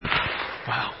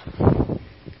Wow.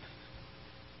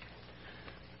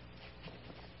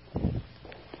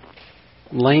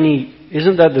 Lainey,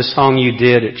 isn't that the song you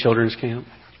did at children's camp?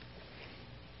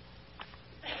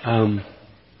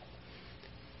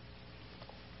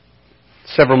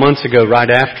 Several months ago, right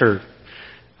after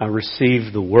I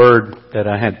received the word that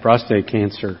I had prostate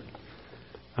cancer,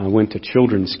 I went to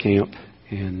children's camp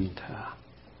and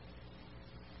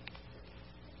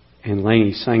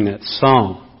Lainey sang that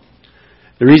song.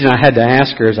 The reason I had to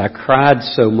ask her is I cried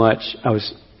so much. I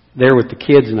was there with the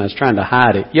kids and I was trying to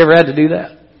hide it. You ever had to do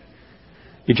that?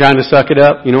 You trying to suck it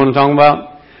up? You know what I'm talking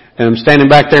about? And I'm standing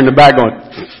back there in the back going,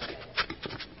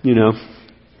 you know.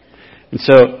 And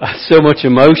so much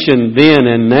emotion then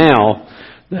and now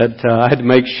that I had to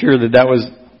make sure that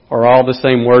are all the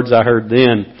same words I heard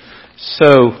then.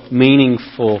 So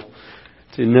meaningful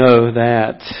to know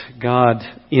that God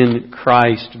in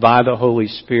Christ by the Holy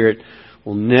Spirit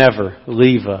will never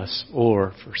leave us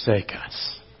or forsake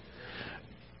us.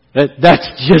 That's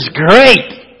just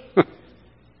great!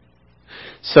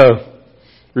 So,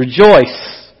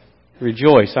 rejoice.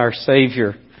 Rejoice. Our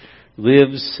Savior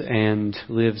lives and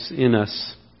lives in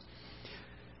us.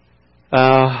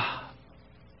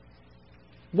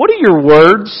 What do your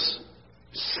words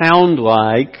sound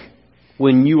like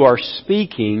when you are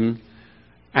speaking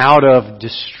out of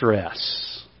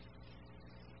distress?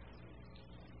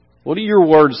 What do your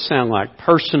words sound like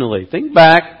personally? Think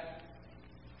back.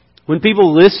 When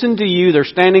people listen to you, they're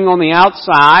standing on the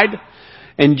outside,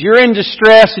 and you're in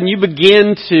distress, and you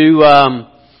begin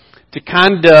to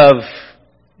kind of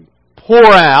pour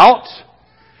out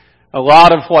a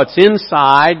lot of what's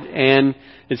inside, and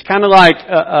it's kind of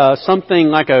like something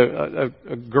like a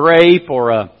grape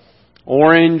or a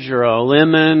orange or a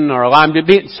lemon or a lime,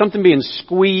 something being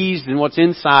squeezed, and what's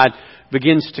inside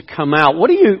begins to come out. What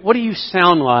do you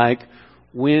sound like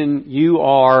when you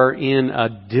are in a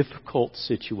difficult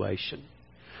situation?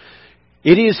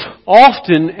 It is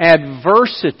often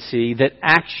adversity that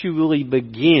actually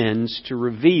begins to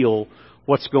reveal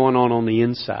what's going on the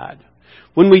inside.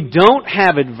 When we don't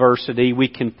have adversity, we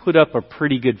can put up a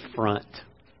pretty good front.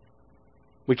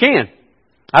 We can.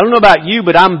 I don't know about you,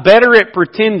 but I'm better at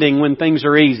pretending when things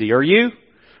are easy. Are you?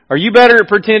 Are you better at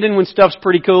pretending when stuff's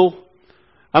pretty cool?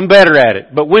 I'm better at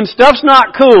it. But when stuff's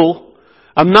not cool,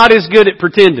 I'm not as good at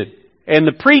pretending. And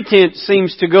the pretense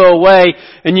seems to go away,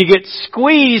 and you get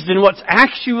squeezed, and what's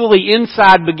actually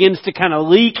inside begins to kind of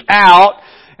leak out.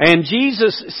 And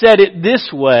Jesus said it this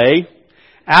way,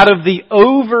 out of the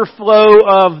overflow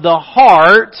of the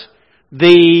heart,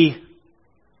 the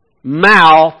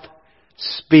mouth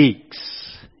speaks.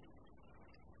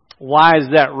 Why is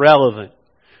that relevant?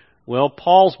 Well,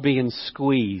 Paul's being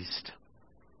squeezed.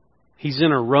 He's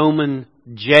in a Roman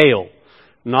jail,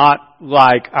 not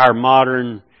like our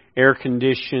modern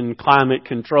air-conditioned,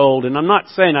 climate-controlled. And I'm not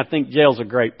saying I think jail's a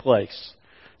great place.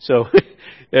 So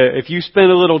if you spend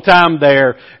a little time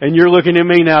there and you're looking at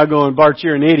me now going, Bart,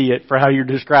 you're an idiot for how you're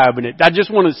describing it. I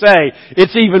just want to say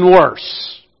it's even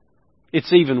worse.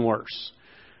 It's even worse.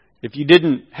 If you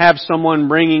didn't have someone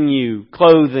bringing you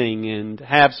clothing and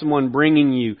have someone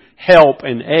bringing you help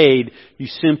and aid, you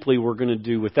simply were going to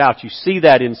do without. You see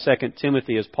that in 2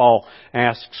 Timothy as Paul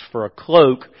asks for a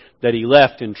cloak that he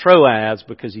left in Troas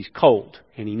because he's cold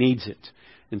and he needs it.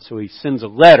 And so he sends a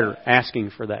letter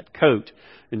asking for that coat.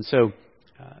 And so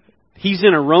he's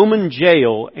in a Roman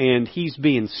jail and he's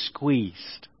being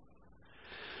squeezed.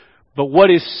 But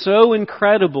what is so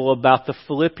incredible about the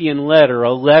Philippian letter,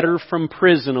 a letter from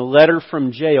prison, a letter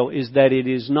from jail, is that it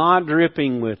is not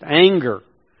dripping with anger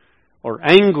or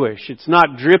anguish. It's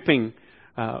not dripping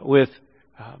with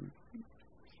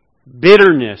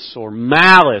bitterness or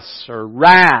malice or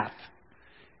wrath.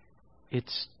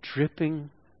 It's dripping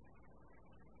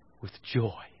with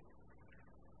joy.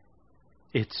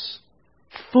 It's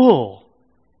full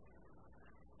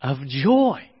of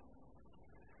joy.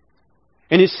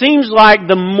 And it seems like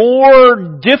the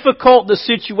more difficult the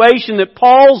situation that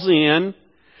Paul's in,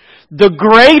 the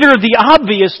greater the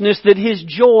obviousness that his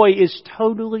joy is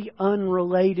totally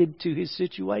unrelated to his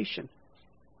situation.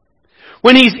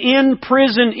 When he's in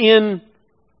prison in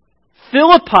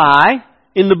Philippi,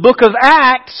 in the book of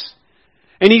Acts,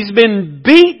 and he's been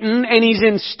beaten, and he's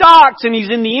in stocks, and he's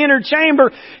in the inner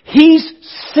chamber, he's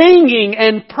singing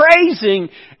and praising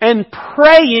and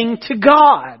praying to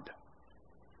God.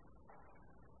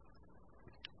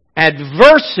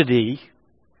 Adversity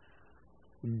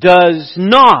does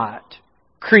not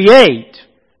create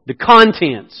the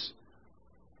contents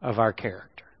of our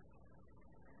character.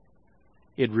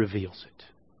 It reveals it.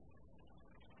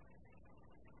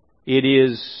 It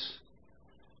is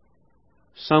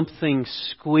something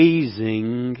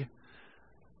squeezing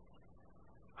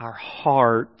our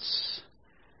hearts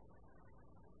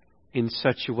in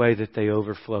such a way that they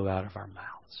overflow out of our mouths.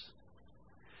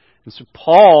 And so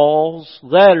Paul's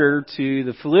letter to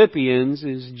the Philippians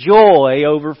is joy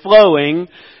overflowing,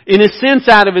 in a sense,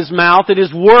 out of his mouth. It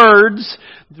is words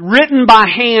written by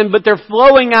hand, but they're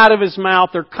flowing out of his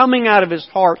mouth. They're coming out of his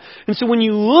heart. And so when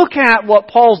you look at what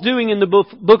Paul's doing in the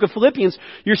book of Philippians,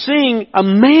 you're seeing a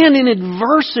man in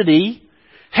adversity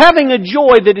having a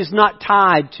joy that is not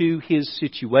tied to his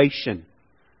situation.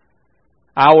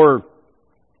 Our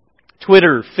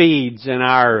Twitter feeds and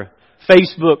our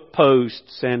Facebook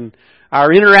posts and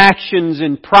our interactions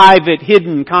in private,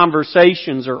 hidden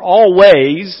conversations are all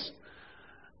ways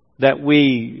that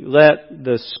we let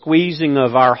the squeezing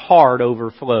of our heart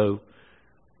overflow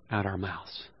out our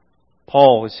mouths.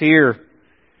 Paul is here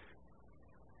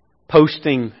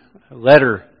posting a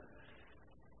letter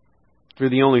through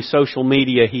the only social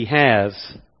media he has,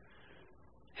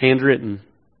 handwritten,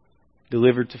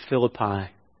 delivered to Philippi,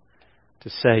 to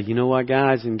say, you know what,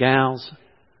 guys and gals?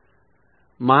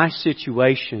 My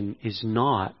situation is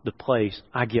not the place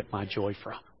I get my joy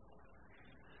from.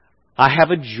 I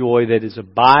have a joy that is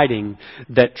abiding,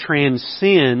 that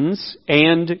transcends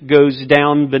and goes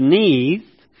down beneath.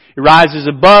 It rises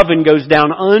above and goes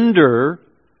down under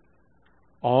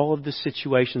all of the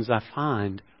situations I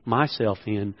find myself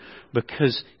in,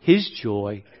 because His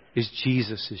joy is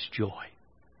Jesus' joy.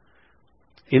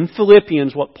 In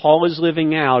Philippians, what Paul is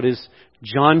living out is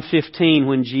John 15,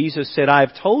 when Jesus said, I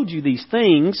have told you these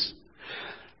things,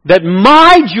 that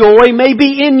my joy may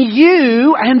be in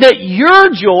you, and that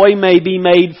your joy may be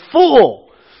made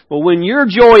full. Well, when your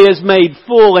joy is made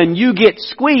full and you get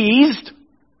squeezed,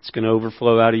 it's going to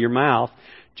overflow out of your mouth,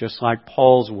 just like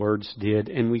Paul's words did.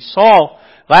 And we saw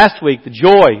last week the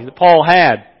joy that Paul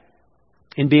had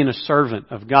in being a servant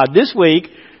of God. This week,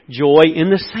 joy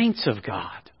in the saints of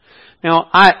God. Now,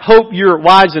 I hope you're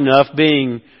wise enough,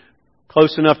 being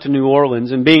close enough to New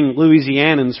Orleans and being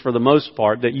Louisianans for the most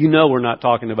part, that you know we're not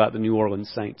talking about the New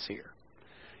Orleans Saints here.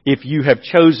 If you have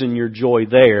chosen your joy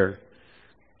there,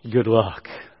 good luck.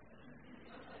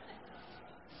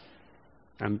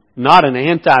 I'm not an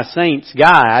anti-Saints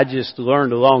guy. I just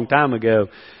learned a long time ago,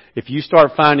 if you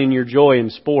start finding your joy in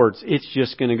sports, it's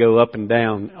just going to go up and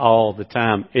down all the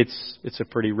time. It's a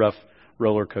pretty rough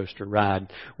roller coaster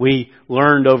ride. We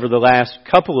learned over the last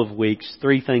couple of weeks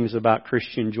 3 things about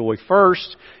Christian joy.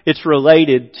 First, it's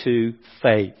related to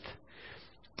faith.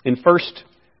 In Philippians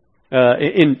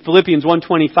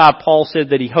 1:25, Paul said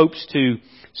that he hopes to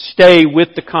stay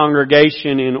with the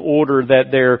congregation in order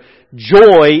that their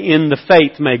joy in the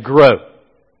faith may grow.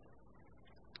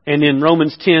 And in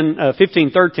Romans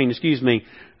 15:13,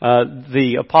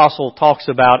 the apostle talks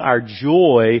about our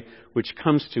joy which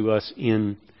comes to us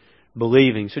in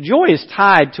believing. So joy is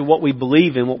tied to what we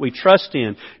believe in, what we trust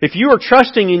in. If you are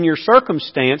trusting in your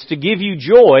circumstance to give you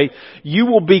joy, you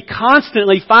will be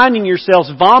constantly finding yourselves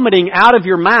vomiting out of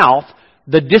your mouth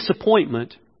the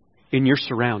disappointment in your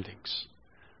surroundings.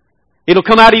 It'll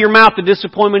come out of your mouth the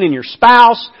disappointment in your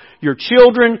spouse, your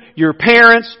children, your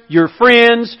parents, your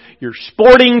friends, your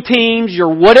sporting teams, your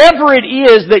whatever it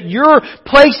is that you're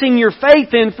placing your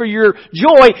faith in for your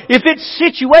joy. If it's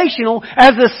situational,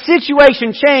 as the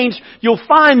situation changes, you'll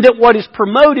find that what is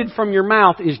promoted from your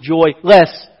mouth is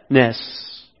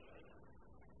joylessness.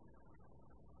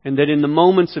 And that in the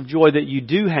moments of joy that you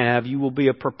do have, you will be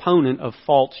a proponent of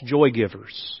false joy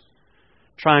givers,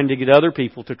 trying to get other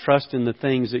people to trust in the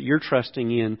things that you're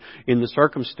trusting in the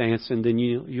circumstance, and then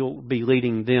you'll be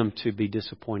leading them to be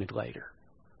disappointed later.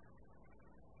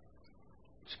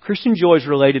 So Christian joy is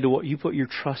related to what you put your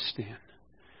trust in.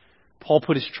 Paul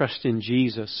put his trust in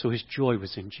Jesus, so his joy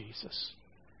was in Jesus.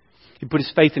 He put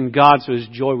his faith in God, so his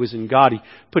joy was in God. He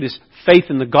put his faith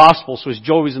in the gospel, so his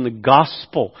joy was in the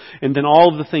gospel. And then all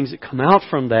of the things that come out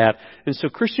from that. And so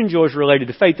Christian joy is related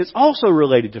to faith. It's also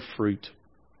related to fruit.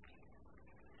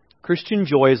 Christian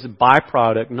joy is a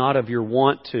byproduct not of your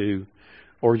want to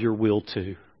or your will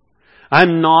to.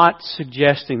 I'm not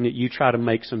suggesting that you try to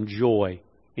make some joy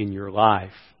in your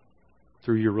life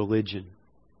through your religion.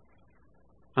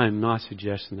 I'm not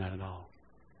suggesting that at all.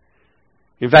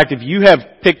 In fact, if you have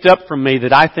picked up from me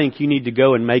that I think you need to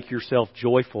go and make yourself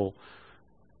joyful,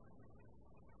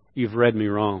 you've read me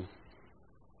wrong.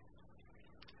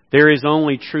 There is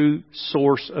only true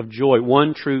source of joy.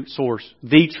 One true source.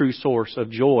 The true source of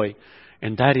joy.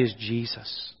 And that is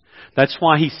Jesus. That's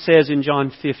why He says in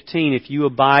John 15, if you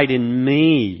abide in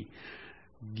Me,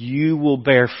 you will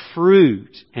bear fruit,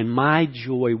 and My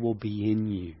joy will be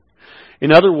in you.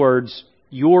 In other words,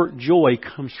 your joy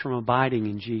comes from abiding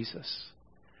in Jesus.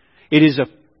 It is a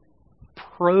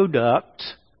product,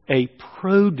 a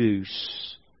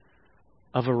produce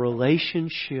of a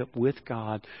relationship with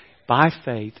God by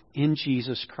faith in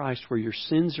Jesus Christ, where your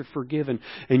sins are forgiven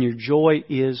and your joy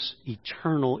is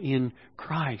eternal in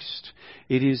Christ.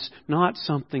 It is not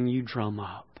something you drum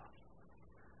up.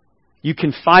 You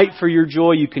can fight for your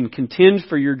joy, you can contend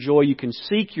for your joy, you can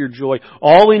seek your joy,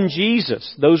 all in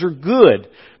Jesus. Those are good,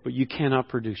 but you cannot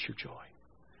produce your joy.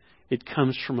 It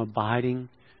comes from abiding.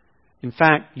 In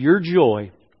fact, your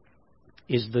joy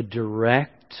is the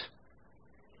direct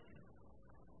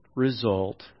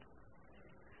result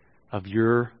of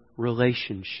your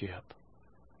relationship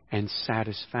and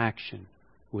satisfaction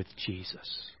with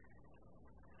Jesus.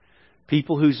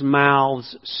 People whose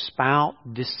mouths spout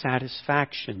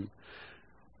dissatisfaction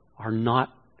are not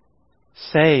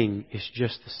saying it's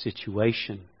just the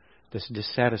situation that's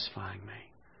dissatisfying me.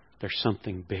 There's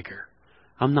something bigger.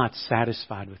 I'm not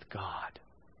satisfied with God.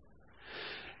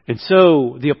 And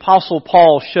so the Apostle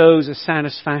Paul shows a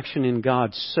satisfaction in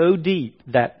God so deep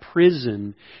that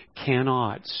prison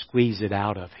cannot squeeze it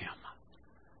out of him.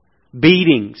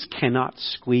 Beatings cannot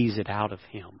squeeze it out of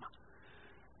him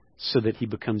so that he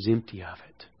becomes empty of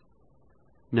it.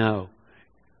 No.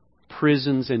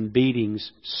 Prisons and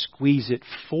beatings squeeze it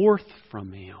forth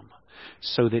from him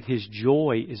so that his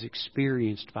joy is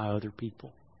experienced by other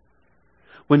people.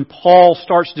 When Paul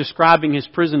starts describing his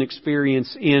prison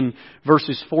experience in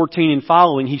verses 14 and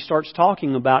following, he starts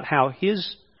talking about how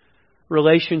his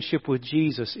relationship with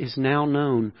Jesus is now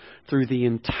known through the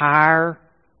entire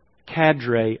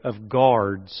cadre of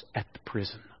guards at the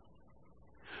prison.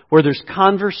 Where there's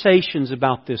conversations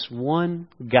about this one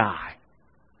guy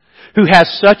who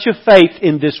has such a faith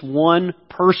in this one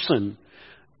person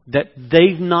that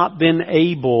they've not been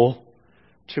able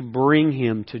to bring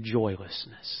him to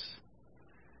joylessness.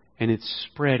 And it's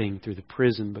spreading through the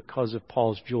prison because of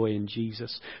Paul's joy in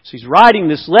Jesus. So he's writing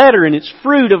this letter and it's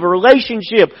fruit of a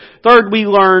relationship. Third, we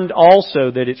learned also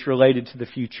that it's related to the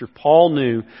future. Paul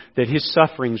knew that his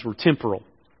sufferings were temporal.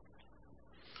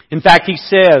 In fact, he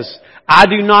says, I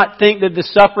do not think that the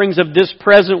sufferings of this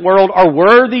present world are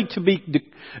worthy to be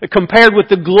compared with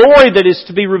the glory that is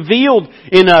to be revealed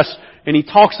in us. And he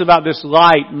talks about this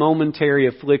light, momentary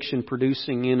affliction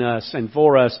producing in us and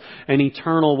for us an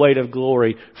eternal weight of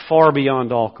glory far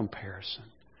beyond all comparison.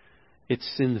 It's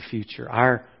in the future.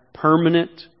 Our permanent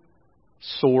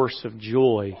source of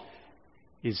joy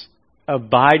is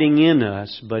abiding in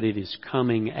us, but it is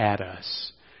coming at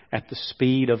us at the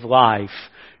speed of life.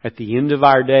 At the end of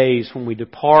our days, when we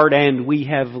depart and we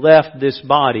have left this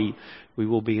body, we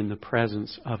will be in the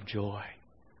presence of joy.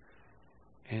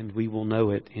 And we will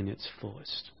know it in its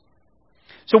fullest.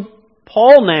 So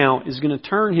Paul now is going to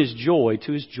turn his joy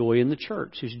to his joy in the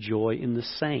church, his joy in the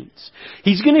saints.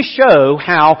 He's going to show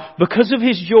how, because of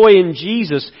his joy in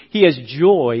Jesus, he has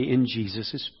joy in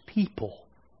Jesus' people.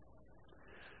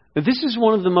 Now, this is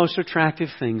one of the most attractive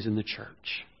things in the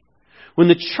church. When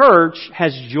the church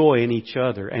has joy in each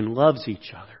other and loves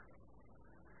each other.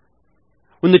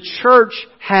 When the church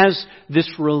has this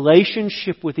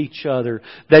relationship with each other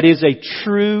that is a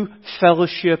true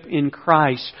fellowship in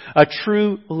Christ, a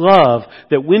true love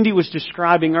that Wendy was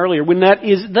describing earlier, when that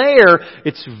is there,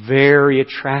 it's very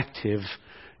attractive.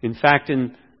 In fact,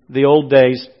 in the old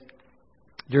days,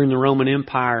 during the Roman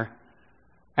Empire,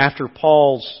 after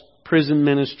Paul's prison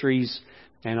ministries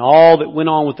and all that went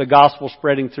on with the gospel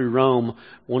spreading through Rome,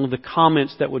 one of the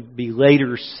comments that would be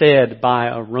later said by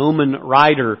a Roman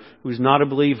writer who's not a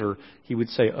believer, he would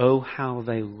say, "Oh, how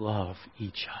they love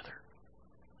each other."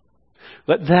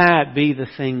 Let that be the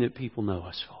thing that people know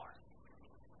us for.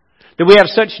 That we have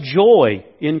such joy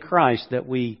in Christ that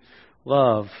we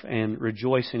love and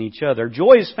rejoice in each other.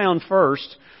 Joy is found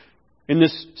first in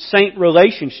this saint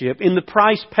relationship, in the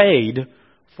price paid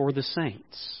for the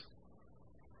saints.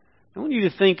 I want you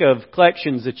to think of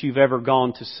collections that you've ever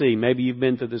gone to see. Maybe you've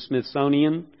been to the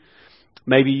Smithsonian.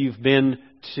 Maybe you've been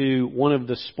to one of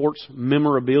the sports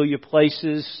memorabilia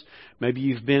places. Maybe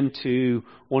you've been to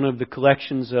one of the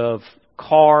collections of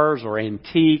cars or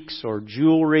antiques or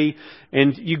jewelry.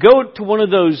 And you go to one of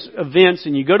those events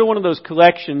and you go to one of those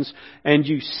collections and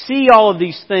you see all of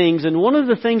these things. And one of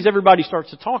the things everybody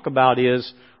starts to talk about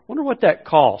is, I wonder what that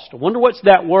cost. I wonder what's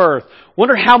that worth. I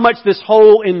wonder how much this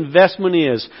whole investment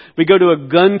is. We go to a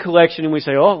gun collection and we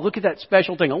say, oh, look at that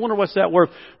special thing. I wonder what's that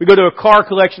worth. We go to a car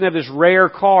collection and have this rare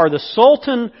car. The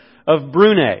Sultan of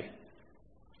Brunei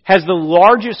has the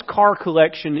largest car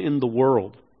collection in the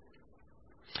world.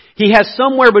 He has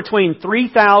somewhere between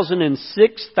 3,000 and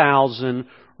 6,000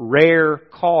 rare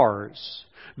cars.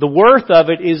 The worth of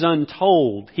it is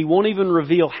untold. He won't even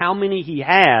reveal how many he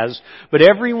has, but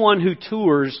everyone who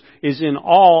tours is in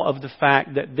awe of the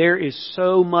fact that there is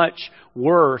so much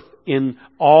worth in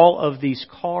all of these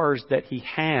cars that he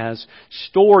has,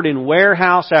 stored in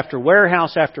warehouse after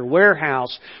warehouse after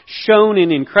warehouse, shown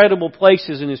in incredible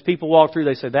places, and as people walk through,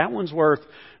 they say, that one's worth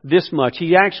this much.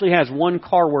 He actually has one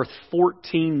car worth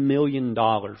 $14 million.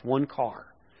 One car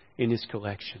in his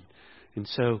collection. And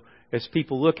so, as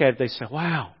people look at it, they say,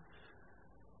 wow.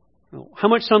 How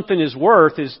much something is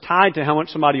worth is tied to how much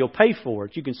somebody will pay for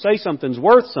it. You can say something's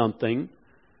worth something,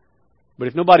 but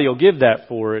if nobody will give that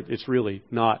for it, it's really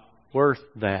not worth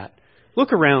that.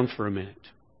 Look around for a minute.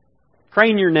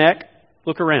 Crane your neck.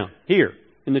 Look around. Here,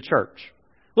 in the church.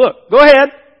 Look, go ahead.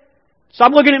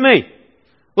 Stop looking at me.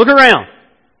 Look around.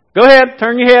 Go ahead,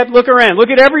 turn your head, look around. Look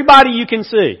at everybody you can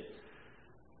see.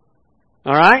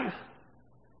 Alright?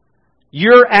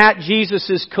 You're at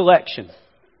Jesus' collection.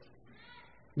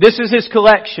 This is His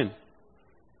collection.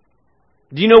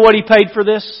 Do you know what He paid for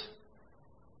this?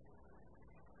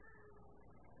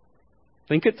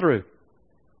 Think it through.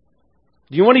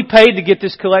 Do you know what He paid to get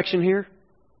this collection here?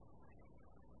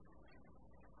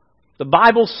 The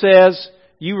Bible says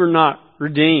you were not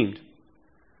redeemed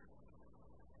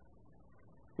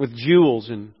with jewels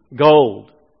and gold,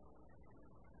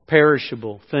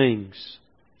 perishable things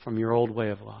from your old way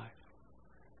of life.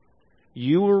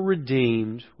 You were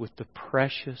redeemed with the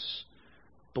precious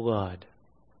blood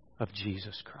of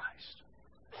Jesus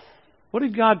Christ. What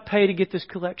did God pay to get this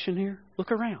collection here?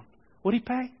 Look around. What did He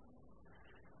pay?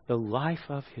 The life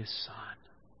of His Son.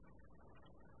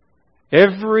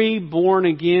 Every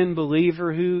born-again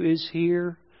believer who is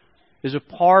here is a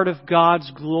part of God's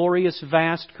glorious,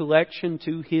 vast collection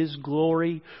to His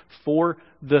glory for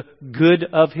the good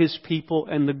of His people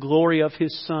and the glory of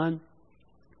His Son.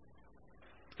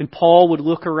 And Paul would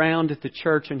look around at the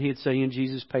church and he'd say, and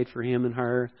Jesus paid for him and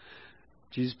her.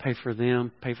 Jesus paid for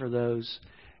them, paid for those.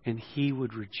 And he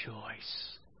would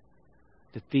rejoice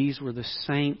that these were the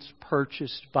saints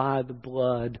purchased by the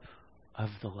blood of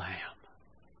the Lamb.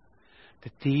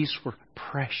 That these were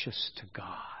precious to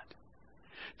God.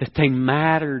 That they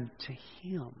mattered to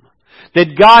Him.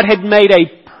 That God had made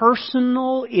a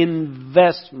personal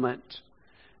investment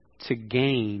to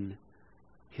gain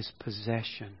His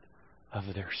possession of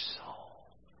their soul.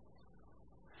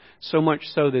 So much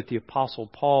so that the Apostle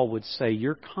Paul would say,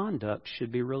 your conduct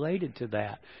should be related to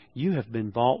that. You have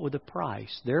been bought with a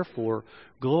price. Therefore,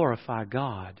 glorify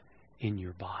God in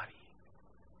your body.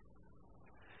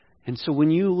 And so when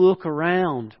you look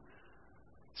around,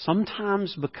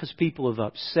 sometimes because people have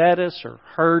upset us or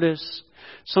hurt us,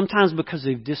 sometimes because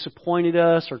they've disappointed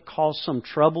us or caused some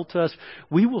trouble to us,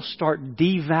 we will start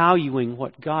devaluing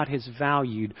what God has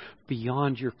valued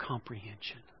beyond your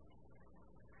comprehension.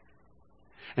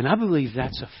 And I believe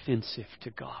that's offensive to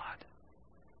God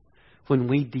when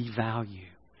we devalue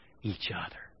each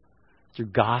other through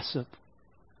gossip,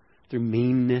 through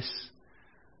meanness,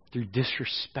 through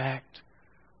disrespect,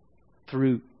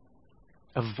 through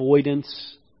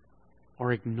avoidance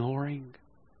or ignoring.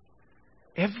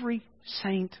 Every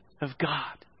saint of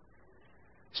God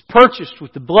is purchased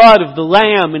with the blood of the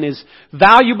Lamb and is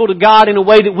valuable to God in a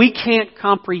way that we can't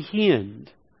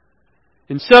comprehend.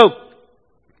 And so,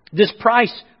 this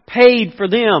price paid for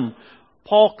them,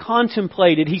 Paul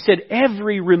contemplated. He said,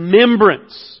 every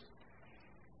remembrance.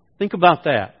 Think about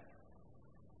that.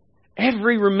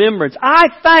 Every remembrance. I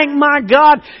thank my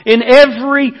God in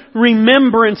every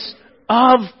remembrance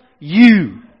of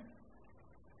you.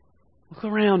 Look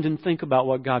around and think about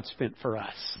what God spent for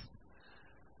us.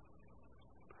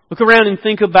 Look around and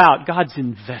think about God's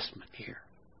investment here.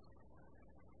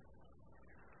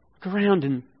 Look around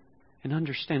and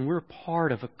understand we're a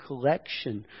part of a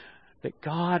collection that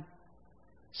God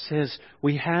says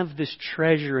we have this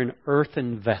treasure in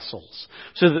earthen vessels,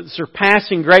 so that the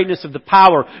surpassing greatness of the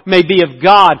power may be of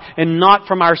God and not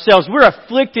from ourselves. We're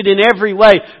afflicted in every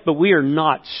way, but we are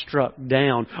not struck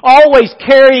down. Always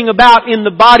carrying about in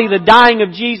the body the dying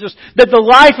of Jesus, that the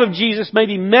life of Jesus may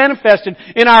be manifested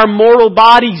in our mortal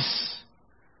bodies.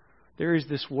 There is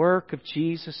this work of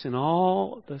Jesus in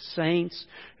all the saints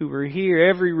who are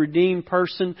here, every redeemed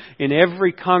person in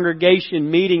every congregation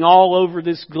meeting all over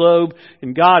this globe.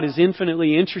 And God is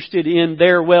infinitely interested in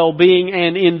their well-being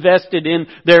and invested in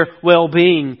their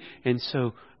well-being. And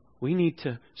so we need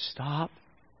to stop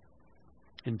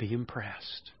and be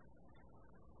impressed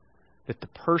that the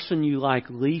person you like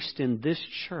least in this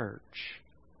church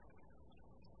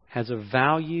has a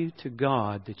value to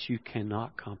God that you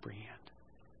cannot comprehend.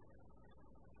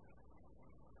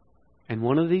 And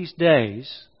one of these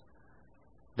days,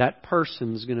 that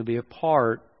person's going to be a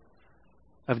part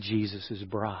of Jesus'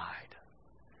 bride.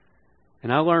 And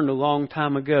I learned a long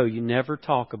time ago, you never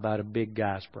talk about a big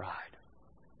guy's bride.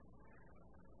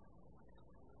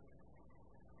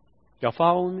 Y'all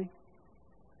following me?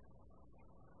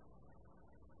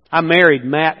 I married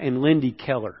Matt and Lindy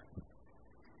Keller.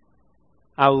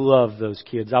 I love those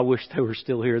kids. I wish they were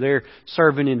still here. They're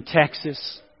serving in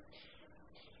Texas.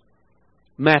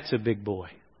 Matt's a big boy.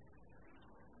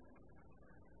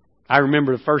 I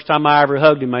remember the first time I ever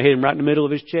hugged him, I hit him right in the middle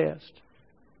of his chest.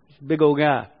 He's a big old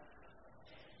guy.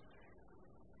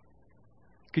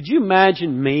 Could you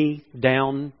imagine me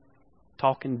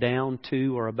talking down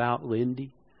to or about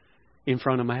Lindy in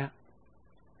front of Matt?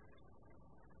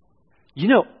 You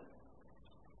know,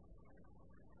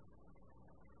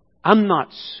 I'm not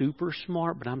super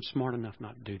smart, but I'm smart enough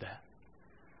not to do that.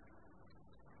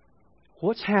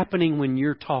 What's happening when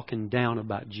you're talking down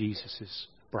about Jesus'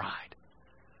 bride?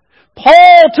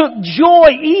 Paul took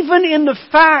joy even in the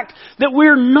fact that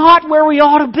we're not where we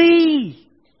ought to be.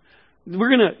 We're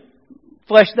going to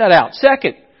flesh that out.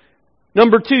 Second,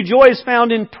 number 2, joy is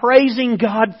found in praising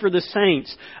God for the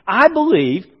saints. I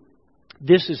believe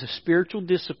this is a spiritual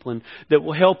discipline that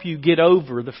will help you get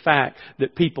over the fact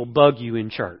that people bug you in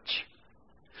church.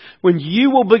 When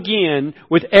you will begin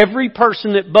with every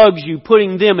person that bugs you,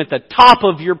 putting them at the top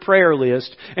of your prayer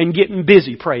list and getting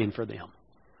busy praying for them.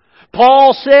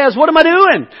 Paul says, what am I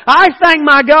doing? I thank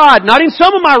my God, not in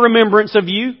some of my remembrance of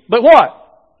you, but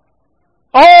what?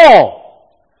 All.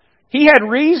 He had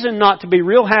reason not to be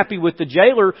real happy with the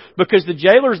jailer because the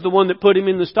jailer's the one that put him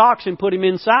in the stocks and put him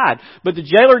inside. But the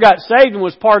jailer got saved and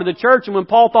was part of the church, and when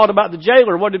Paul thought about the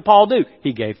jailer, what did Paul do?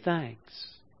 He gave thanks.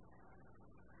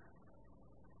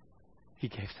 He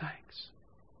gave thanks.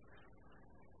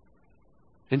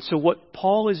 And so what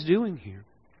Paul is doing here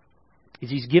is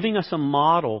he's giving us a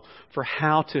model for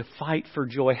how to fight for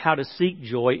joy, how to seek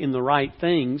joy in the right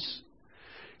things.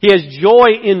 He has joy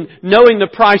in knowing the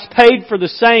price paid for the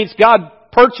saints. God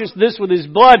purchased this with His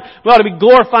blood. We ought to be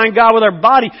glorifying God with our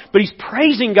body. But he's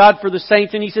praising God for the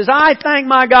saints. And he says, I thank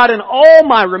my God in all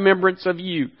my remembrance of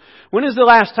you. When is the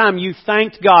last time you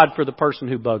thanked God for the person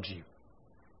who bugs you?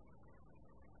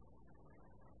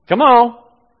 Come on.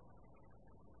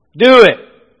 Do it.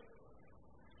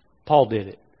 Paul did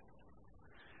it.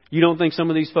 You don't think some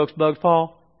of these folks bugged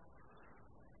Paul?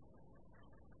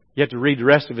 You have to read the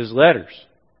rest of his letters.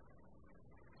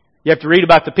 You have to read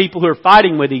about the people who are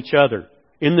fighting with each other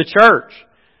in the church.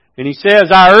 And he says,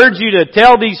 I urge you to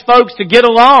tell these folks to get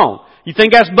along. You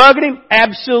think that's bugging him?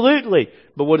 Absolutely.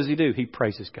 But what does he do? He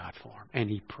praises God for them. And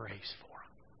he prays for them.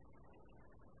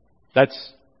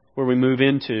 That's where we move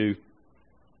into.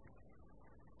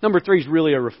 Number 3 is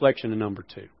really a reflection of number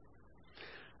 2.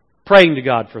 Praying to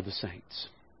God for the saints.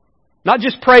 Not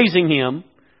just praising Him,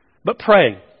 but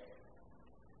praying.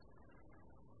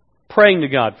 Praying to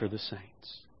God for the saints.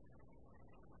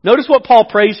 Notice what Paul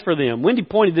prays for them. Wendy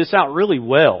pointed this out really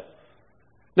well.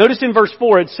 Notice in verse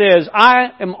 4 it says, I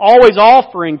am always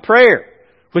offering prayer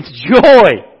with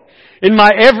joy in my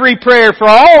every prayer for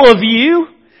all of you.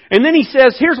 And then he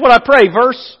says, here's what I pray.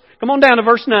 Come on down to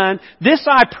verse 9. This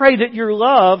I pray that your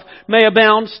love may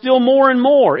abound still more and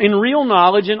more in real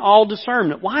knowledge and all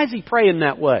discernment. Why is he praying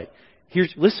that way?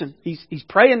 Listen, he's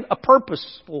praying a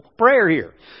purposeful prayer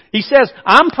here. He says,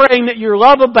 I'm praying that your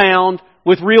love abound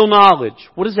with real knowledge.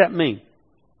 What does that mean?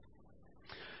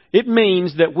 It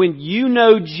means that when you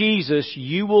know Jesus,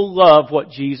 you will love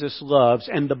what Jesus loves.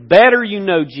 And the better you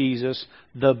know Jesus,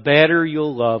 the better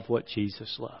you'll love what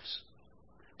Jesus loves.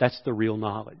 That's the real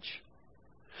knowledge.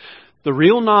 The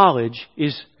real knowledge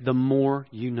is the more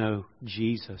you know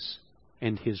Jesus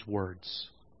and His words.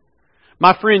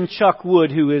 My friend Chuck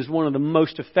Wood, who is one of the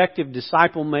most effective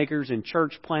disciple makers and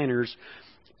church planners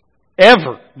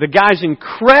ever, the guy's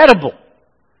incredible.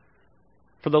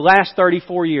 For the last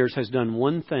 34 years has done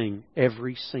one thing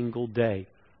every single day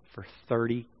for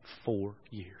 34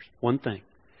 years. One thing.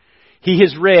 He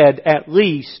has read at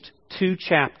least 2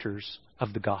 chapters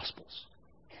of the Gospels.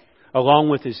 Along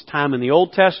with his time in the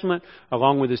Old Testament,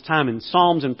 along with his time in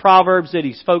Psalms and Proverbs that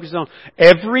he's focused on.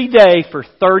 Every day for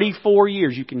 34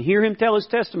 years, you can hear him tell his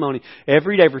testimony.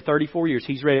 Every day for 34 years,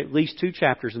 he's read at least 2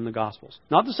 chapters in the Gospels.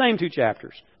 Not the same 2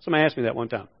 chapters. Somebody asked me that one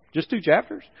time. Just 2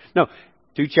 chapters? No.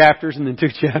 2 chapters and then 2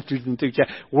 chapters and 2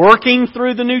 chapters. Working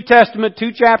through the New Testament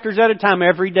 2 chapters at a time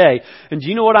every day. And do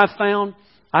you know what I've found?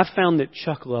 I've found that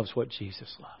Chuck loves what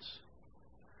Jesus loves.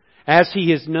 As he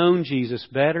has known Jesus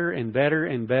better and better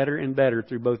and better and better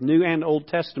through both New and Old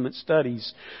Testament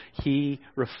studies, he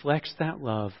reflects that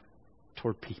love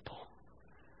toward people.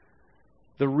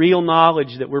 The real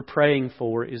knowledge that we're praying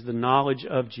for is the knowledge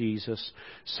of Jesus,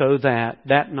 so that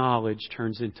that knowledge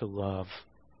turns into love.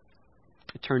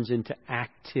 It turns into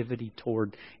activity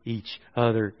toward each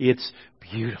other. It's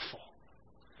beautiful.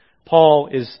 Paul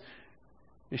is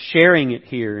sharing it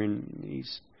here, and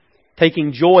he's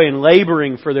taking joy in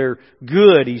laboring for their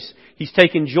good. He's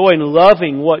taking joy in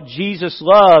loving what Jesus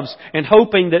loves and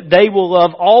hoping that they will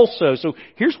love also. So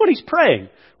here's what he's praying.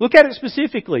 Look at it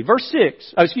specifically. Verse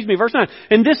 9.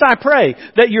 "And this I pray,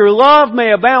 that your love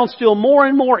may abound still more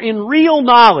and more in real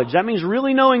knowledge." That means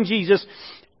really knowing Jesus.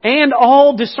 "And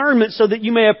all discernment, so that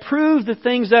you may approve the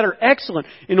things that are excellent,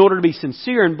 in order to be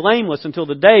sincere and blameless until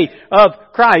the day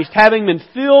of Christ, having been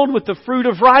filled with the fruit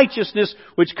of righteousness,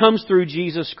 which comes through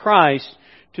Jesus Christ,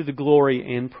 to the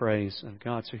glory and praise of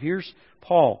God." So here's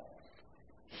Paul.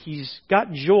 He's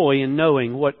got joy in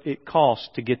knowing what it costs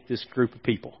to get this group of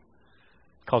people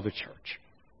called the church.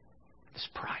 This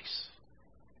price.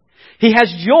 He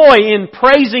has joy in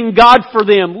praising God for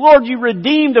them. Lord, you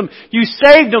redeemed them. You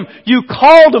saved them. You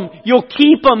called them. You'll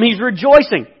keep them. He's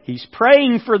rejoicing. He's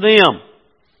praying for them.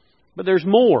 But there's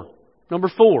more. Number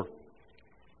 4.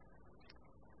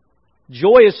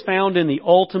 Joy is found in the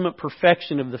ultimate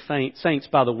perfection of the saints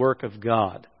by the work of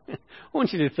God. I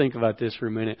want you to think about this for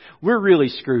a minute. We're really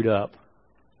screwed up.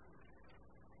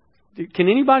 Can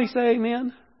anybody say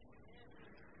amen?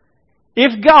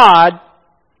 If God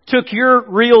took your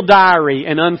real diary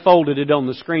and unfolded it on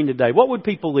the screen today, what would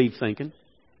people leave thinking?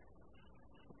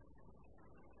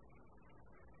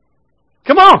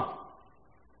 Come on!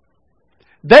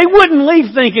 They wouldn't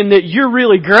leave thinking that you're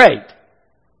really great.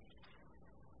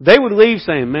 They would leave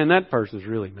saying, "Man, that person's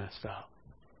really messed up."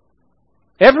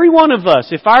 Every one of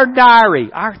us, if our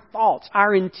diary, our thoughts,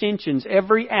 our intentions,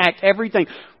 every act, everything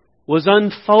was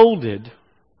unfolded,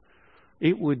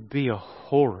 it would be a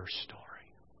horror story.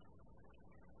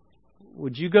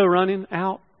 Would you go running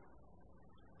out?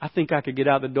 I think I could get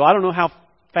out the door. I don't know how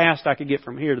fast I could get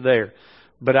from here to there,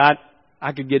 but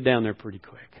I could get down there pretty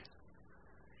quick.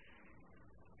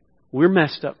 We're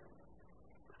messed up.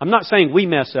 I'm not saying we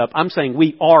mess up. I'm saying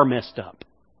we are messed up.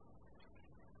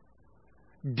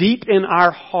 Deep in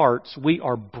our hearts, we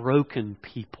are broken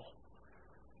people.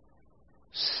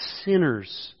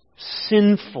 Sinners.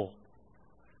 Sinful.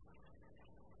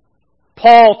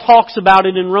 Paul talks about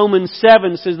it in Romans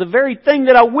 7, says the very thing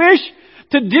that I wish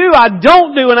to do, I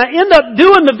don't do, and I end up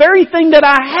doing the very thing that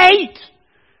I hate.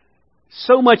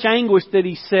 So much anguish that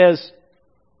he says,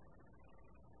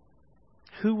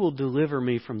 "Who will deliver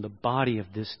me from the body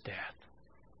of this death?"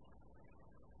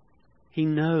 He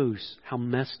knows how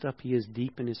messed up he is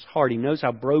deep in his heart. He knows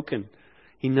how broken.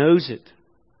 He knows it.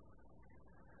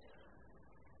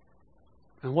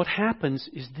 And what happens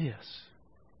is this.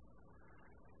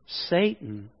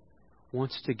 Satan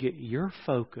wants to get your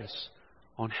focus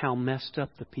on how messed up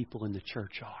the people in the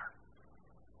church are.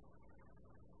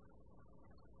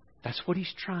 That's what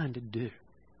he's trying to do.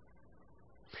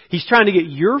 He's trying to get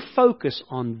your focus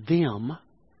on them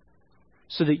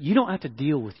so that you don't have to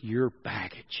deal with your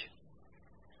baggage.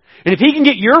 And if he can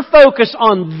get your focus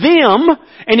on them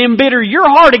and embitter your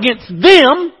heart against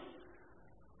them,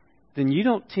 then you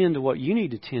don't tend to what you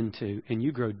need to tend to, and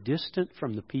you grow distant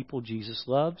from the people Jesus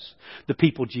loves, the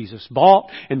people Jesus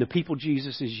bought, and the people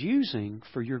Jesus is using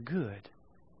for your good.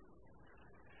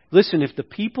 Listen, if the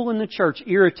people in the church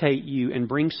irritate you and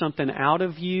bring something out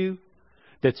of you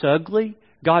that's ugly,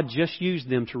 God just used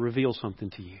them to reveal something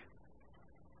to you.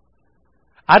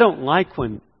 I don't like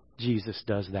when Jesus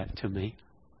does that to me.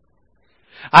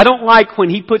 I don't like when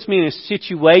He puts me in a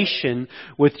situation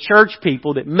with church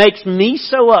people that makes me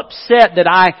so upset that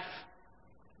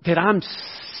I'm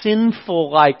sinful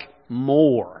like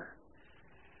more.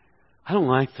 I don't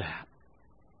like that.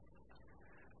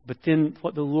 But then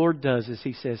what the Lord does is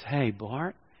He says, "Hey,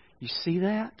 Bart, you see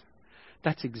that?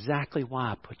 That's exactly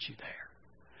why I put you there.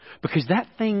 Because that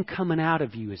thing coming out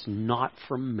of you is not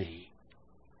from me.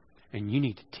 And you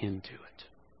need to tend to it."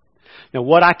 Now,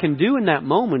 what I can do in that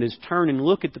moment is turn and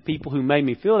look at the people who made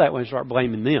me feel that way and start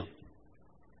blaming them.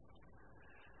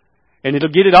 And it'll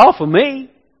get it off of me.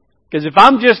 Because if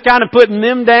I'm just kind of putting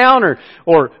them down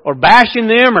or bashing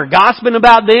them or gossiping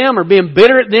about them or being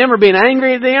bitter at them or being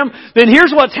angry at them, then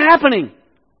here's what's happening.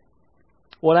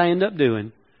 What I end up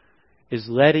doing is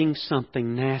letting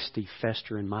something nasty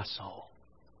fester in my soul.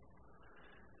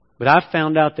 But I've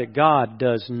found out that God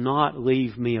does not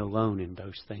leave me alone in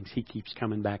those things. He keeps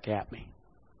coming back at me.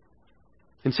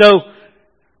 And so,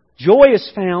 joy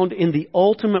is found in the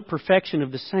ultimate perfection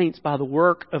of the saints by the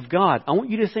work of God. I want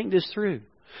you to think this through.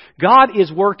 God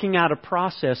is working out a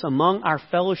process among our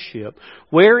fellowship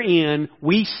wherein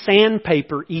we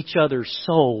sandpaper each other's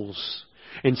souls.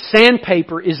 And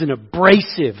sandpaper is an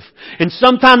abrasive. And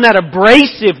sometimes that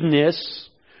abrasiveness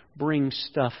brings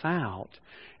stuff out.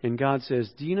 And God says,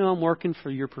 "Do you know I'm working for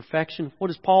your perfection?" What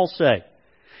does Paul say?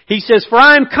 He says, "For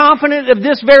I am confident of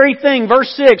this very thing,"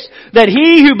 verse 6, "that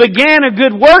He who began a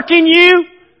good work in you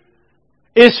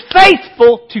is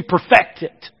faithful to perfect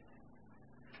it.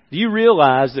 Do you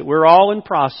realize that we're all in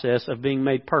process of being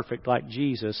made perfect like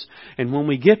Jesus? And when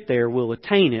we get there, we'll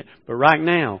attain it. But right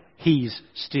now, He's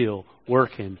still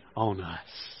working on us.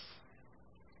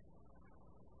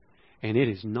 And it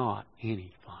is not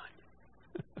any fun.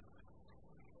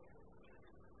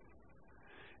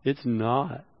 It's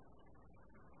not.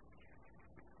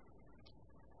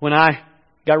 When I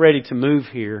got ready to move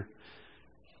here,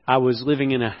 I was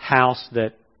living in a house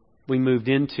that we moved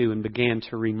into and began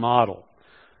to remodel.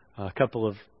 A couple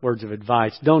of words of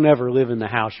advice. Don't ever live in the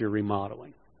house you're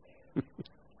remodeling.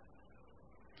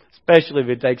 Especially if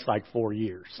it takes like 4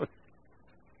 years.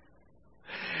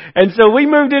 And so we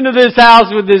moved into this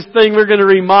house with this thing. We're going to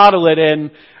remodel it.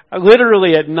 And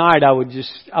literally at night I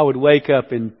would wake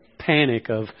up in panic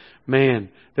of, man,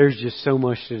 there's just so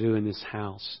much to do in this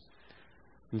house.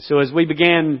 And so as we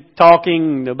began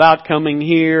talking about coming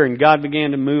here and God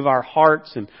began to move our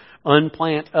hearts and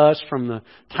unplant us from the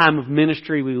time of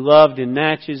ministry we loved in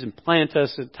Natchez and plant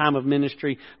us at the time of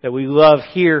ministry that we love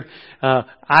here,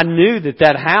 I knew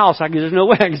that house, there's no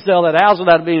way I could sell that house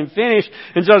without it being finished.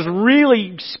 And so I was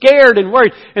really scared and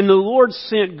worried. And the Lord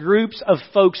sent groups of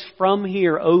folks from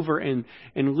here over and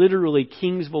literally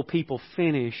Kingsville people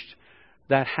finished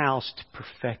that house to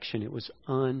perfection. It was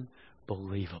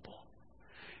unbelievable.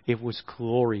 It was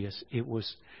glorious. It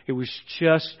was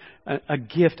just a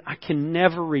gift I can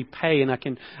never repay and I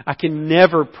can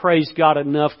never praise God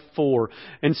enough for.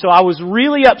 And so I was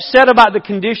really upset about the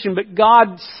condition, but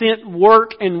God sent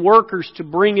work and workers to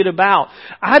bring it about.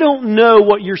 I don't know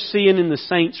what you're seeing in the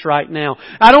saints right now.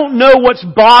 I don't know what's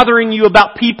bothering you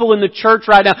about people in the church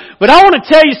right now. But I want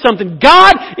to tell you something.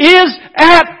 God is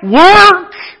at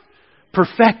work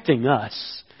perfecting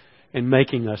us and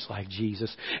making us like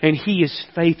Jesus. And He is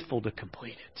faithful to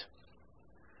complete it.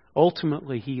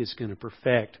 Ultimately, He is going to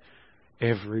perfect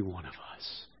every one of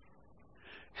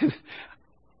us.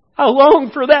 I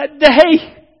long for that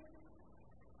day.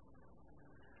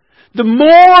 The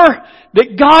more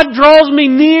that God draws me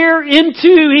near into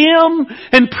Him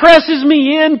and presses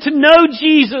me in to know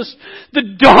Jesus,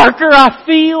 the darker I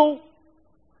feel.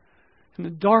 And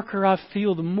the darker I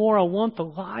feel, the more I want the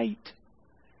light.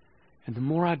 And the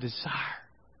more I desire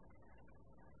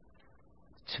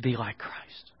to be like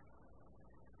Christ.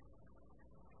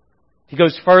 He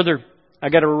goes further. I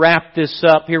got to wrap this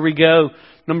up. Here we go.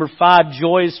 Number 5,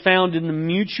 joy is found in the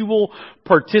mutual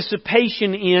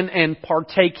participation in and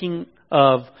partaking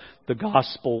of the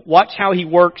gospel. Watch how he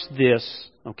works this,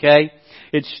 okay?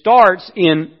 It starts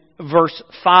in verse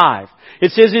 5.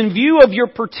 It says, in view of your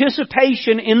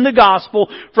participation in the gospel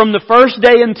from the first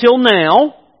day until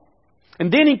now.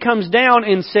 And then he comes down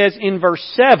and says in verse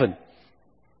 7,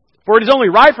 for it is only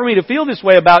right for me to feel this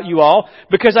way about you all,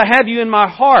 because I have you in my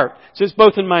heart, since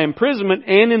both in my imprisonment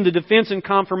and in the defense and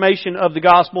confirmation of the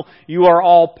gospel, you are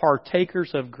all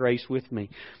partakers of grace with me.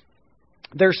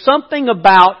 There's something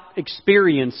about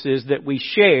experiences that we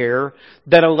share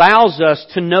that allows us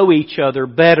to know each other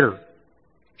better.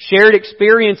 Shared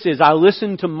experiences. I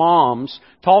listen to moms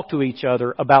talk to each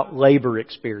other about labor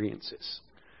experiences.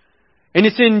 And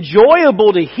it's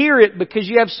enjoyable to hear it because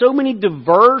you have so many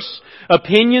diverse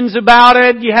opinions about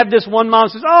it. You have this one mom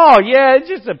says, oh yeah, it's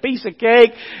just a piece of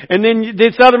cake. And then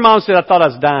this other mom said, I thought I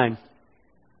was dying.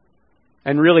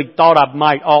 And really thought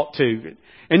I ought to.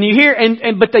 And you hear,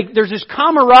 there's this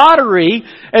camaraderie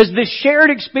as this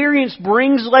shared experience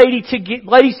brings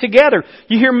ladies together.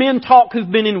 You hear men talk who've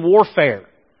been in warfare.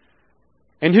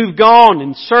 And who've gone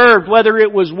and served, whether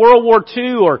it was World War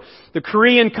II or the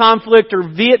Korean conflict or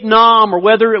Vietnam or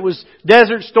whether it was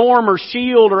Desert Storm or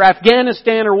SHIELD or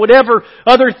Afghanistan or whatever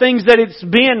other things that it's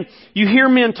been. You hear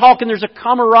men talking, there's a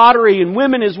camaraderie, and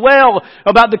women as well,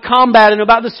 about the combat and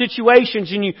about the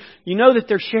situations. And you know that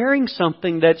they're sharing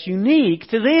something that's unique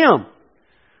to them.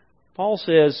 Paul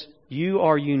says, you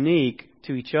are unique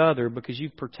to each other because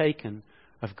you've partaken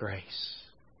of grace.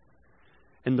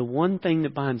 And the one thing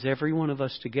that binds every one of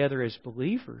us together as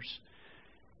believers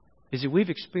is that we've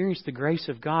experienced the grace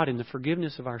of God and the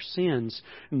forgiveness of our sins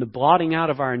and the blotting out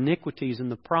of our iniquities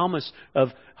and the promise of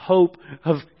hope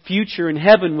of future in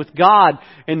heaven with God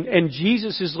and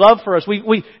Jesus' love for us.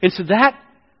 And so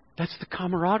that's the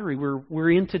camaraderie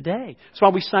we're in today. That's why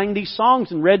we sang these songs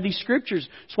and read these scriptures.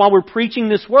 That's why we're preaching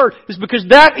this word. It's because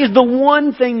that is the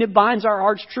one thing that binds our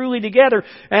hearts truly together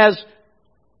as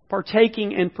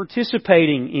partaking and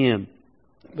participating in.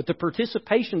 But the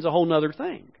participation's a whole other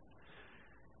thing.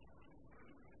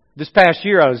 This past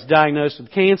year I was diagnosed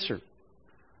with cancer.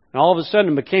 And all of a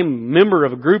sudden I became a member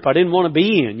of a group I didn't want to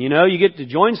be in. You know, you get to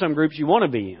join some groups you want to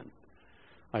be in.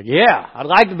 Like, yeah, I'd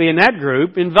like to be in that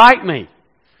group. Invite me.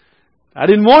 I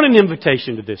didn't want an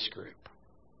invitation to this group.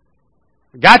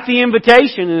 I got the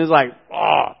invitation and it was like,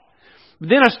 oh. But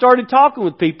then I started talking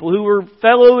with people who were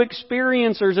fellow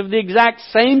experiencers of the exact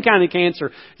same kind of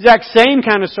cancer, exact same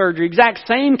kind of surgery, exact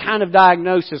same kind of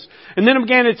diagnosis. And then I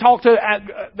began to talk to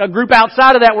a group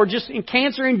outside of that were just in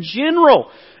cancer in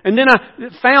general. And then I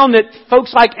found that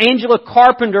folks like Angela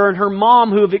Carpenter and her mom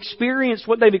who have experienced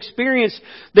what they've experienced,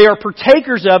 they are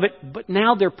partakers of it, but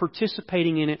now they're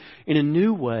participating in it in a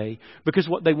new way because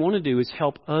what they want to do is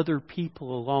help other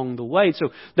people along the way. So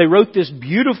they wrote this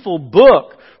beautiful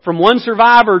book from one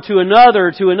survivor to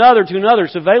another, to another, to another.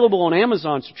 It's available on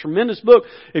Amazon. It's a tremendous book.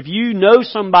 If you know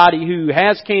somebody who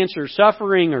has cancer,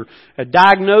 suffering, or a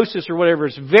diagnosis or whatever,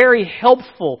 it's very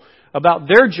helpful about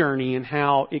their journey and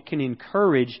how it can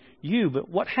encourage you. But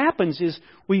what happens is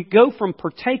we go from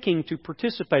partaking to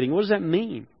participating. What does that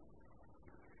mean?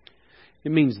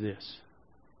 It means this.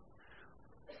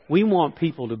 We want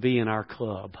people to be in our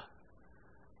club.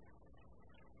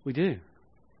 We do.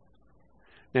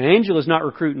 Now, Angela's not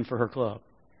recruiting for her club.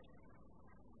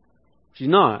 She's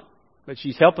not. But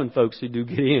she's helping folks who do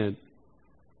get in.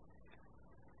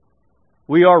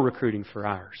 We are recruiting for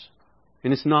ours.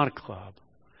 And it's not a club.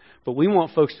 But we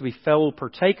want folks to be fellow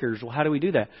partakers. Well, how do we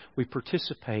do that? We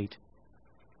participate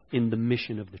in the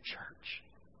mission of the church.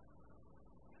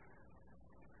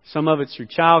 Some of it's through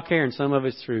childcare, and some of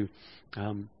it's through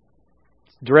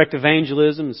direct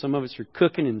evangelism, and some of it's through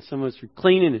cooking, and some of it's through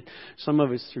cleaning, and some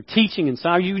of it's through teaching, and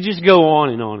some you just go on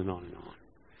and on and on and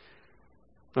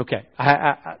on. Okay,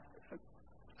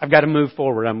 I've got to move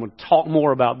forward. I'm going to talk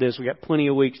more about this. We've got plenty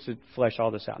of weeks to flesh all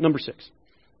this out. Number 6.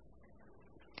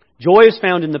 Joy is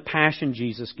found in the passion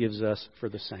Jesus gives us for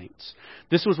the saints.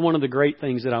 This was one of the great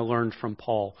things that I learned from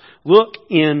Paul. Look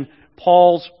in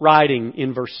Paul's writing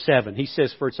in verse 7. He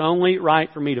says, "For it's only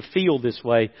right for me to feel this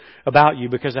way about you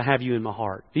because I have you in my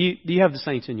heart." Do you have the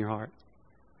saints in your heart?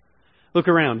 Look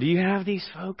around. Do you have these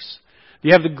folks? Do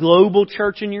you have the global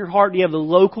church in your heart? Do you have the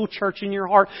local church in your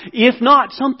heart? If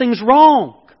not, something's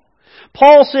wrong.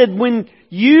 Paul said, when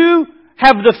you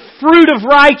have the fruit of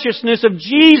righteousness of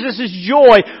Jesus'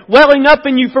 joy welling up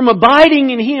in you from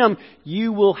abiding in Him,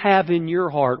 you will have in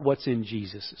your heart what's in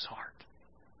Jesus' heart.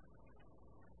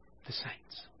 The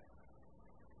saints.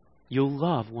 You'll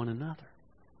love one another.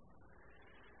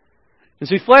 And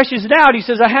so he fleshes it out. He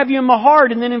says, I have you in my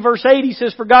heart. And then in verse 8 he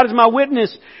says, for God is my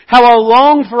witness, how I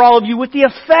long for all of you with the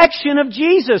affection of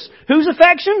Jesus. Whose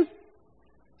affection?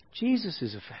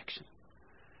 Jesus' affection.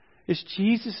 It's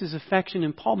Jesus' affection,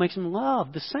 and Paul makes them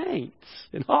love the saints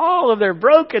in all of their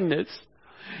brokenness,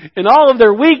 in all of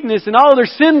their weakness, in all of their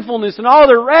sinfulness, and all of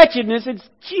their wretchedness. It's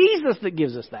Jesus that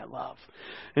gives us that love.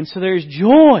 And so there's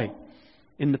joy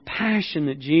in the passion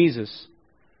that Jesus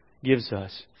gives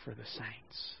us for the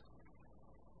saints.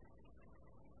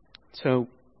 So,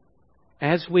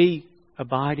 as we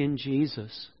abide in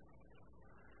Jesus,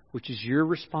 which is your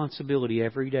responsibility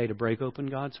every day to break open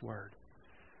God's Word,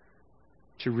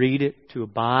 to read it, to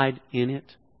abide in it,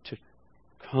 to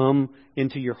come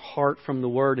into your heart from the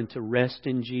Word and to rest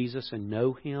in Jesus and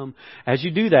know Him. As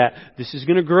you do that, this is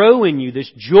going to grow in you,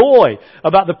 this joy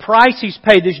about the price He's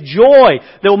paid, this joy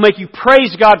that will make you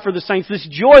praise God for the saints, this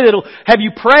joy that will have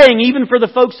you praying even for the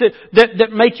folks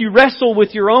that make you wrestle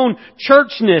with your own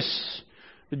churchness.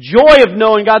 The joy of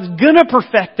knowing God's going to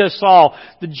perfect us all.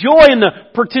 The joy in the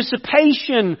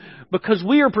participation because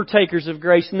we are partakers of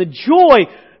grace, and the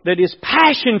joy that is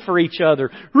passion for each other,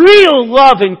 real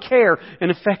love and care and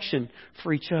affection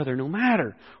for each other, no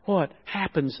matter what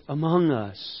happens among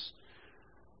us.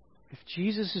 If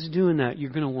Jesus is doing that,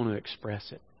 you're going to want to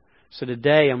express it. So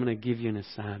today I'm going to give you an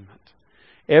assignment.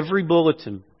 Every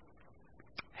bulletin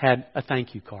had a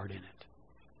thank you card in it.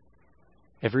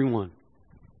 Every one.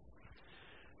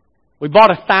 We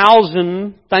bought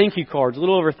 1,000 thank you cards, a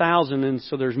little over 1,000, and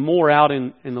so there's more out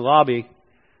in the lobby.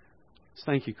 It's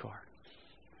thank you card.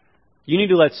 You need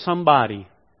to let somebody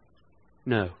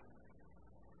know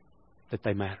that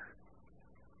they matter.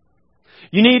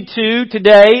 You need to,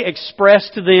 today, express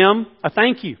to them a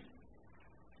thank you.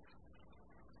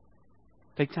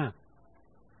 Take time.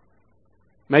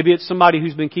 Maybe it's somebody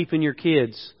who's been keeping your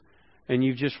kids and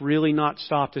you've just really not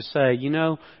stopped to say, you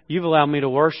know, you've allowed me to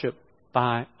worship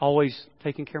by always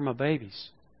taking care of my babies.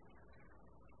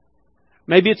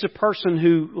 Maybe it's a person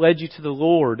who led you to the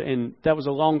Lord and that was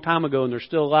a long time ago and they're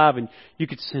still alive and you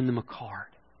could send them a card.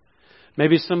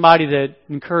 Maybe it's somebody that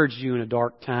encouraged you in a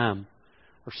dark time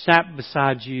or sat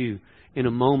beside you in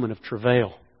a moment of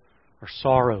travail or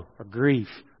sorrow or grief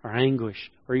or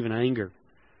anguish or even anger.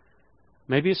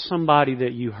 Maybe it's somebody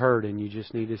that you hurt and you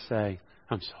just need to say,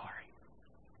 I'm sorry.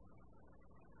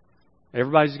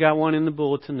 Everybody's got one in the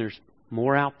bulletin. There's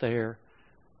more out there.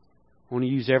 I want to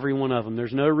use every one of them.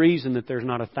 There's no reason that there's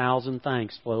not 1,000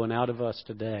 thanks flowing out of us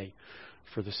today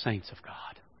for the saints of God.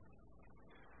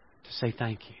 To say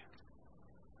thank you.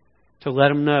 To let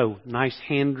them know. Nice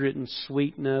handwritten,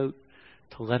 sweet note.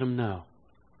 To let them know.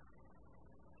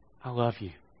 I love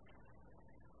you.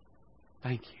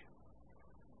 Thank you.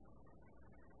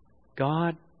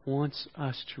 God wants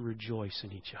us to rejoice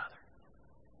in each other.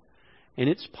 And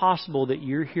it's possible that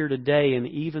you're here today, and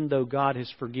even though God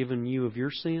has forgiven you of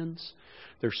your sins,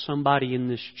 there's somebody in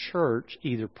this church,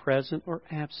 either present or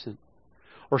absent,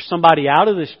 or somebody out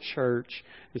of this church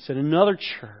that's in another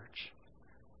church,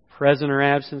 present or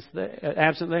absent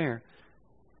there,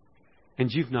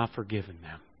 and you've not forgiven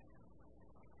them.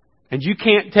 And you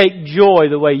can't take joy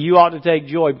the way you ought to take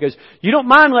joy because you don't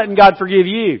mind letting God forgive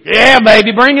you. Yeah,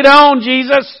 baby, bring it on,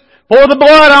 Jesus. Pour the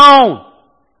blood on.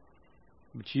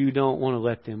 But you don't want to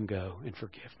let them go and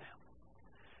forgive them.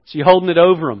 So you're holding it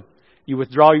over them. You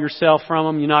withdraw yourself from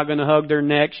them. You're not going to hug their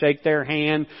neck, shake their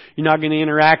hand. You're not going to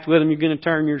interact with them. You're going to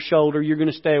turn your shoulder. You're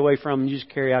going to stay away from them. You just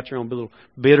carry out your own little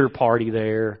bitter party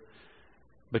there.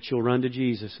 But you'll run to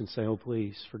Jesus and say, oh,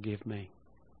 please, forgive me.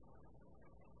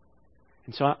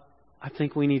 And so I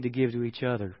think we need to give to each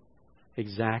other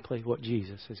exactly what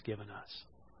Jesus has given us.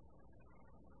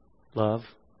 Love,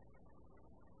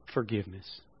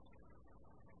 forgiveness,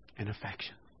 and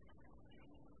affection.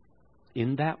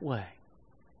 In that way,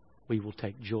 we will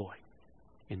take joy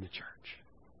in the church.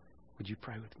 Would you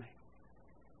pray with me?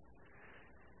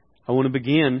 I want to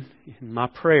begin in my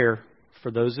prayer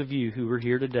for those of you who are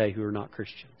here today who are not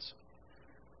Christians.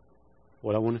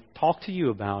 What I want to talk to you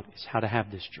about is how to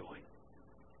have this joy.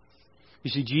 You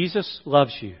see, Jesus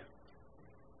loves you.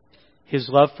 His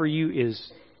love for you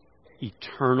is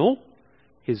eternal.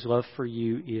 His love for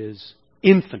you is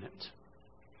infinite.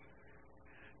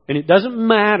 And it doesn't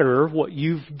matter what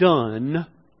you've done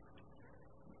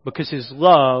because His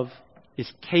love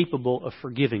is capable of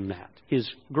forgiving that. His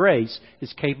grace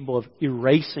is capable of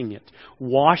erasing it,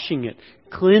 washing it,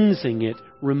 cleansing it,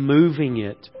 removing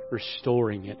it,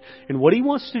 restoring it. And what He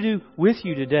wants to do with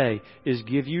you today is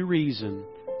give you reason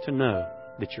to know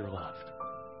that you're loved.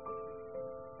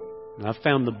 And I've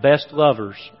found the best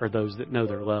lovers are those that know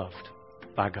they're loved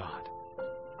by God.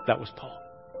 That was Paul.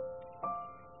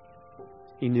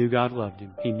 He knew God loved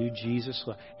him. He knew Jesus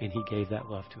loved him. And he gave that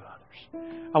love to others.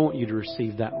 I want you to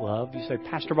receive that love. You say,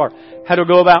 Pastor Bart, how do I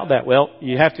go about that? Well,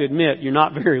 you have to admit you're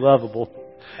not very lovable.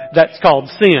 That's called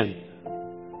sin.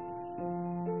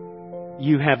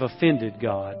 You have offended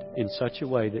God in such a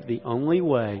way that the only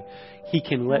way He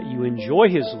can let you enjoy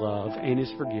His love and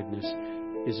His forgiveness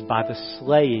is by the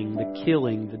slaying, the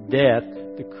killing, the death,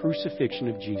 the crucifixion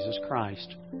of Jesus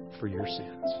Christ for your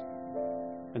sins.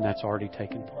 And that's already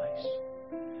taken place.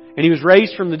 And He was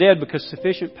raised from the dead because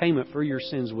sufficient payment for your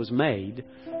sins was made.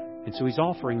 And so He's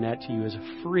offering that to you as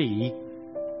a free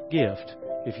gift.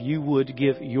 If you would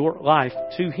give your life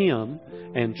to Him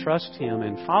and trust Him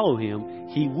and follow Him,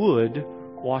 He would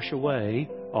wash away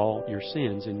all your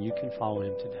sins and you can follow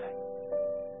Him today.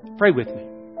 Pray with me,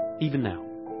 even now.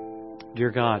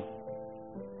 Dear God,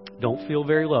 don't feel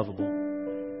very lovable.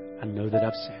 I know that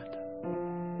I've sinned.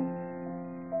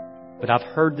 But I've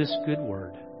heard this good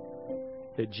word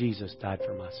that Jesus died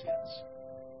for my sins.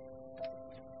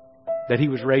 That He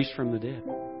was raised from the dead.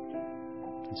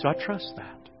 And so I trust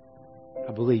that.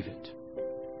 I believe it.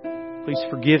 Please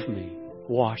forgive me.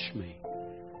 Wash me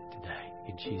today.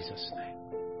 In Jesus' name.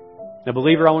 Now,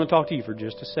 believer, I want to talk to you for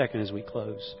just a second as we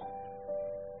close.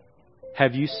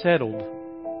 Have you settled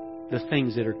the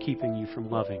things that are keeping you from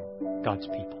loving God's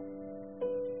people?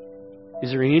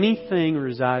 Is there anything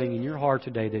residing in your heart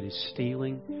today that is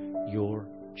stealing your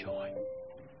joy?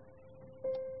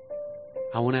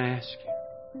 I want to ask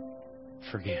you,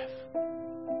 forgive.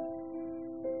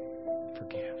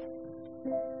 Forgive.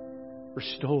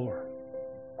 Restore.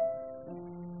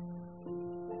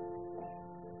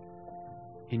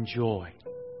 Enjoy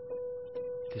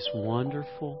this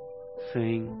wonderful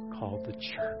thing called the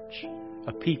church.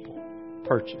 A people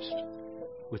purchased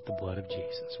with the blood of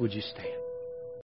Jesus. Would you stand?